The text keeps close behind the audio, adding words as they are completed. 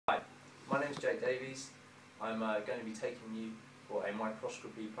My name is Jake Davies. I'm going to be taking you for a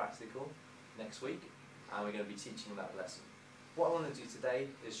microscopy practical next week, and we're going to be teaching that lesson. What I want to do today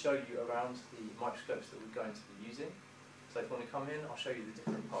is show you around the microscopes that we're going to be using. So if you want to come in, I'll show you the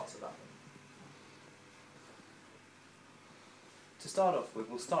different parts of that one. To start off with,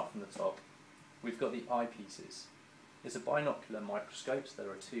 we'll start from the top. We've got the eyepieces. It's a binocular microscope, so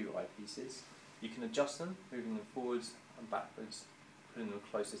there are two eyepieces. You can adjust them, moving them forwards and backwards, putting them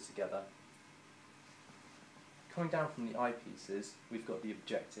closer together. Coming down from the eyepieces, we've got the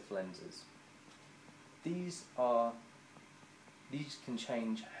objective lenses. These can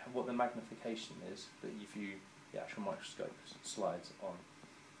change what the magnification is that you view the actual microscope slides on.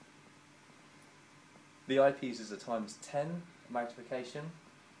 The eyepieces are times 10 magnification,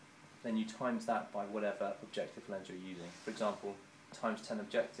 then you times that by whatever objective lens you're using. For example, times 10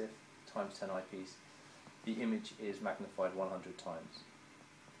 objective, times 10 eyepiece, the image is magnified 100 times.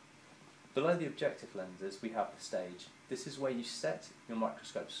 Below the objective lenses we have the stage. This is where you set your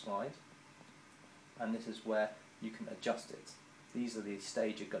microscope slide, and this is where you can adjust it. These are the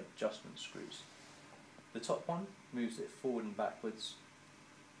stage adjustment screws. The top one moves it forward and backwards,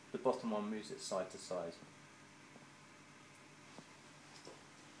 the bottom one moves it side to side.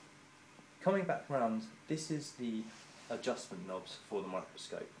 Coming back round, this is the adjustment knobs for the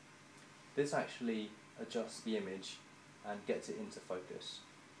microscope. This actually adjusts the image and gets it into focus.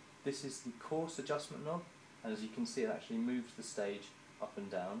 This is the coarse adjustment knob, and as you can see it actually moves the stage up and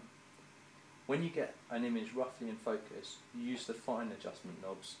down. When you get an image roughly in focus, you use the fine adjustment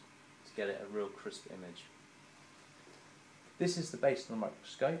knobs to get it a real crisp image. This is the base of the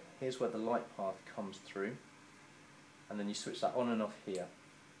microscope. Here's where the light path comes through, and then you switch that on and off here.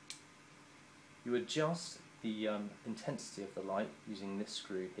 You adjust the intensity of the light using this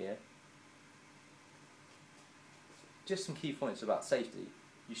screw here. Just some key points about safety.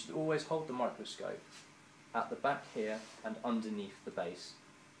 You should always hold the microscope at the back here and underneath the base,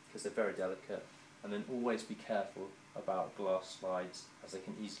 because they're very delicate, and then always be careful about glass slides, as they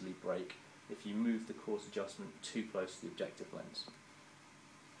can easily break if you move the coarse adjustment too close to the objective lens.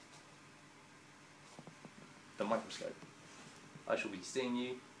 The microscope. I shall be seeing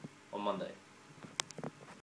you on Monday.